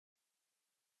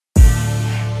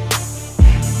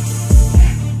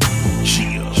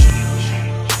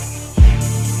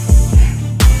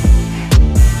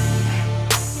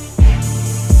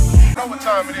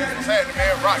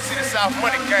South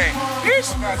Money Gang.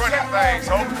 Running things,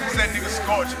 ho. It's that nigga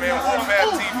Scorch, man.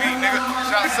 Warpath TV, nigga.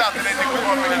 Shouts out to that nigga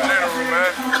Bumpy the General, man.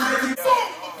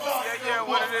 Yeah,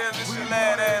 what it is, it's your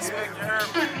lad aspect, you heard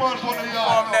me. Performing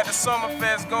at the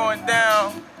Summerfest going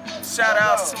down. Shout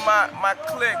outs to my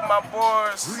clique, my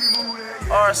boys,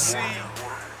 R.C.S.M.G,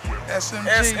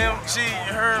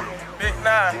 you heard me. Big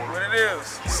 9, what it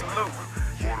is. Salute.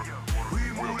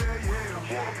 What it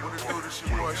do, this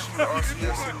your boy,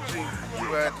 R.C.S.M.G.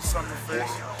 We're at the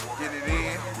Summerfest, get it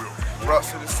in, brought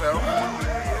to the South,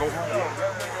 go home.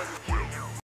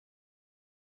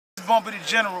 Bumpy the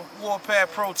General,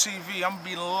 Warpath Pro TV. I'm gonna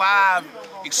be live,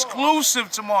 exclusive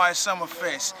tomorrow at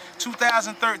Summerfest.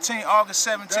 2013, August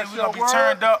 17th, we're gonna be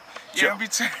turned up. Yeah, we're gonna be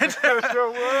turned up.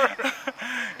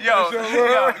 Yo,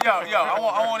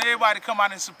 I want everybody to come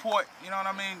out and support, you know what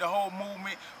I mean, the whole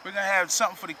movement. We're gonna have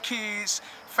something for the kids,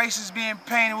 faces being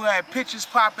painted, we're gonna have pictures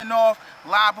popping off,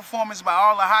 live performance by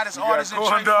all the hottest artists in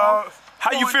Trey.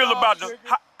 How you feel about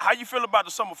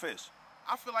the Summerfest?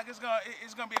 I feel like it's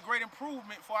gonna be a great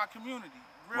improvement for our community.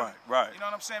 Really. Right. You know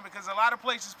what I'm saying? Because a lot of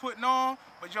places putting on,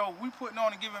 but yo, we putting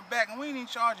on and giving back, and we ain't even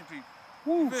charging people.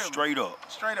 Woo, straight up.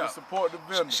 Straight up. To support the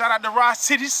vendors. Shout out to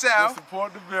R.C.S.M.G South. To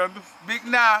support the vendors. Big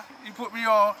 9, you put me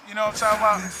on. You know what I'm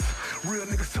talking about?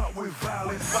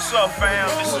 What's up, fam?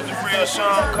 This is the real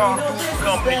Sean coming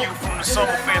to you from the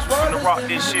Summerfest. We're gonna rock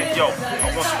this shit, yo.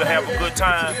 I want you to have a good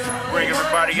time, bring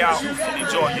everybody out, and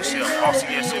enjoy yourself.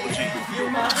 R.C.S.M.G.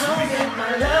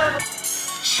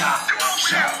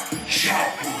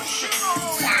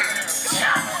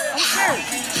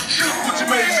 What you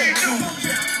made me do?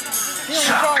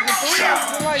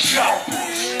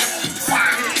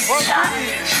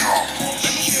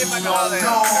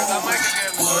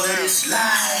 What it's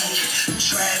like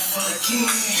trafficking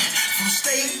from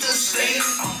state to state.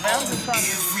 I'm on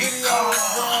every car,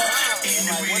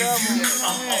 every view.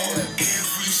 I'm on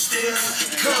every step.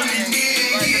 Coming in,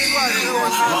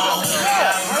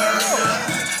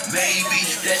 maybe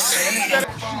that's it.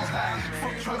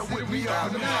 Trying to whip me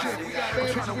up in the shit.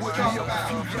 Trying to whip me up.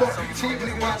 TV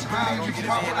watch me. You can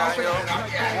pop out. Ain't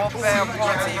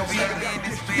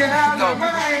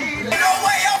no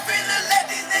way I'm finna let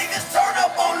these niggas turn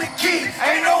up on the key.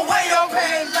 Ain't no way I'm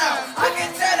paying loud. I can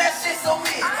tell that shit's on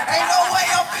me. Ain't no way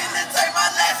I'm finna take my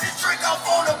last and drink off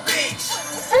on the beach.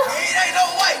 It ain't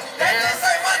no way. That just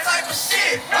ain't my type of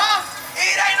shit. Huh?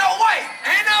 It ain't no way.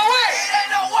 Ain't no way. It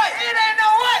ain't no way. It ain't no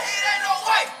way. It ain't no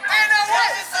way. Ain't no way.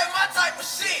 That just ain't my type of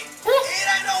shit. It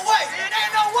ain't no way. It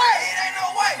ain't no way. It ain't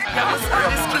no way.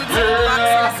 This cute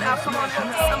South. Come on to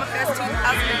Summerfest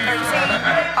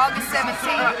 2013, August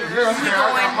 17th.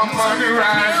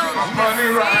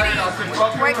 We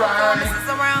going great performances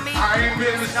around me. I ain't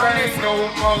been the same no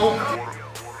more.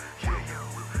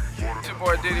 It's your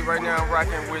boy Diddy right now. I'm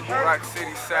rocking with Rock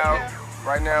City South.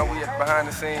 Right now we at behind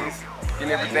the scenes,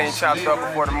 getting everything chopped up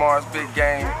before tomorrow's big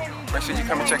game. Make sure you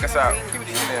come and check us out. I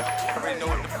already know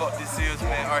what the fuck this is,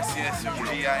 man.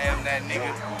 R.C.S.M.G, I am that nigga.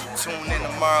 Tune in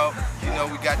tomorrow. You know,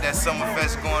 we got that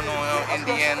Summerfest going on in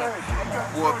Indiana.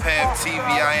 Warpath TV,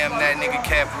 I am that nigga,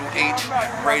 capital H.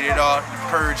 Rated R,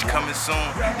 Purge coming soon.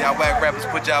 Y'all whack rappers,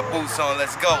 put y'all boots on,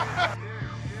 let's go.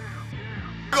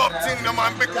 Big up team,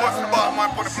 man. Big boys in the bottom, man,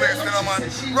 for the place, you know, man.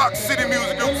 Rock City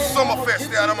Music, do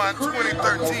Summerfest, you know, man,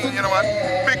 2013, you know, man.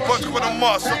 Big punch for the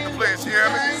moss up the place, you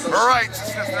hear me?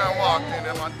 Righteousness now walked in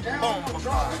there, man. Boom.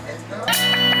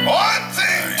 One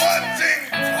thing.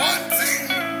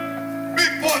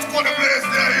 Big punch for the place,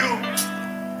 there, you.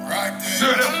 Right there.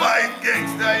 Certified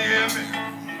gangster, you hear me?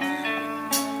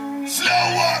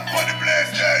 Slow walk for the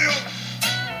place, there, you.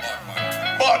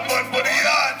 Bad man for the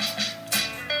yard.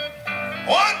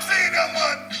 One thing,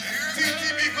 man,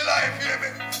 TTB for life, hear me?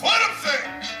 What I'm saying?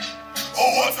 Oh,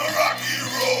 what a rocky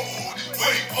road.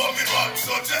 Wait, pumping rock,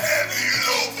 such a heavy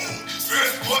load.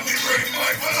 Stress on the brain,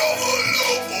 might but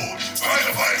overload. Trying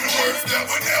to find the words that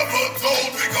were never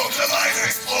told because the light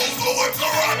exposed. Oh, it's a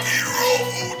rocky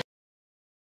road.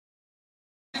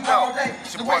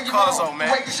 It's your boy Cuzzo, man.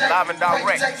 Live and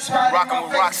direct. Rocking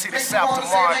with Rock City South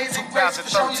tomorrow,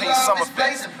 2013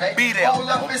 Summerfest. Be there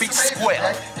on Beach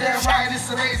Square.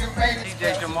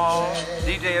 DJ Jamal,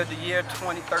 DJ of the year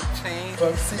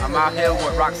 2013. I'm out here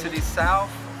with Rock City South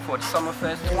for the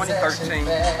Summerfest 2013.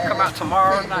 Come out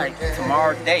tomorrow night,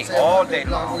 tomorrow day, all day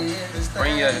long.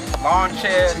 Bring your lawn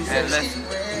chairs and let's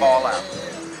ball out.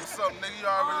 What's up, nigga? You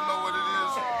already know what it is.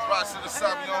 Rock City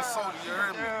South, you on soda, you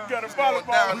heard me? Got a Going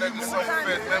down at the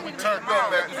Summerfest, man. We turned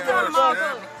up at this verse, you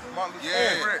heard me?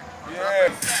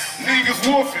 Yeah. Niggas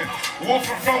woofing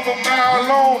from a mile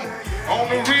long. On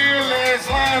the real ass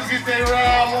lines, get they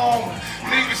ride long.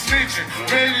 Niggas attention.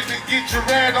 Ready to get your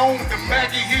rat on. The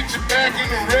Maggie hit your back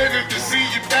and I'm ready to see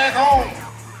you back home.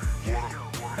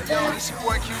 Yo, it's your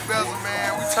boy Q Bezel,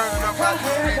 man. We turning up out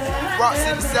this bitch. Rock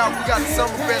City South, we got the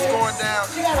Summer Fest going down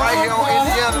right here on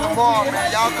Indiana tomorrow,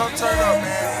 man. Y'all come turn up,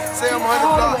 man. Say I'm 100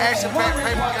 block, action pack,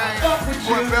 paper game.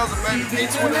 Boy Bezel, baby.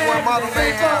 B21 model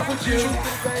mayhem.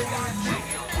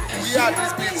 We out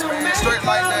this bitch, man. Straight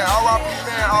like that. R.I.P.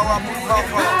 man, R.I.P.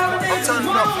 Papa. I'm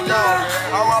turning up for y'all,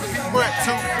 man. R.I.P. Brent,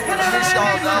 too. I miss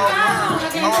y'all, dog.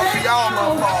 R.I.P. y'all,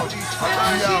 my fault. I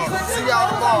love y'all. See y'all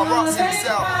tomorrow. Rock City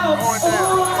South. Going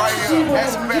down. Right here.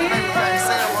 Action pack, paper game.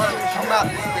 Say I'm 100. I'm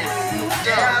out this bitch.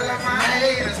 Yeah, I love my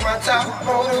haters, my top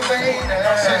motivator.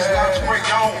 Since lights break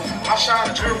on, my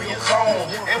shine jury is on,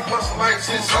 and plus the lights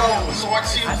is on, so I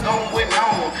see what's going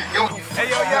on. Hey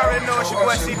yo, y'all already know it's your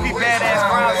boy CP Badass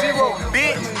Ground Zero,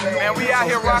 bitch. Man, we out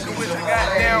here rocking with the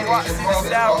goddamn Rock City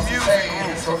South music.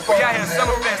 We out here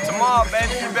Summerfest tomorrow,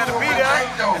 baby. You better be there.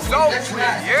 It's over.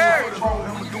 Yeah.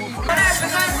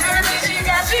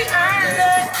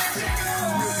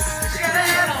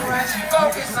 She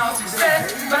focus on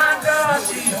success, my God,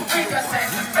 she a freak, I say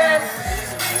the best.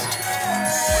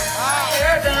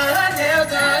 Hair done, nails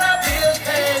done, I feel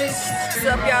paid. What's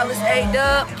up, y'all? It's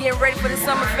A-Dub. Getting ready for the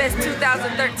Summerfest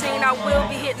 2013. I will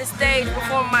be hitting the stage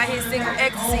performing my hit single,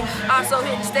 Ecstasy. Also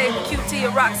hitting the stage with QT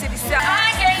at Rock City South.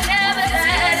 I can't never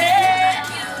let it.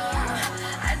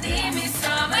 I need me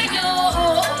some of you.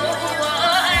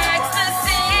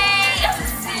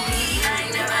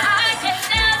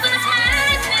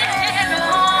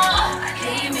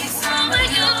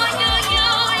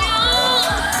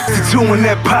 Doing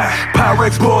that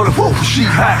Pyrex boiler, woo, she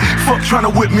hot. Fuck trying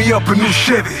to whip me up a new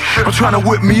Chevy. I'm trying to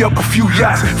whip me up a few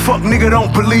yachts. Fuck nigga,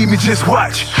 don't believe me, just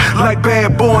watch. Like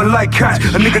bad boy and like Koch.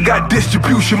 A nigga got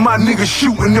distribution, my nigga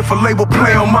shooting if a label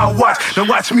play on my watch. Now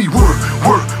watch me work,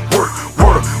 whip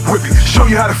it. Show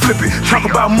you how to flip it. Talk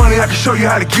about money, I can show you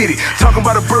how to get it. Talking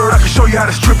about a bird, I can show you how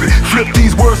to strip it. Flip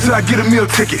these words till I get a meal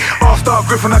ticket. All-Star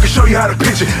Griffin, I can show you how to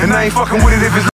pitch it. And I ain't fucking with it if it's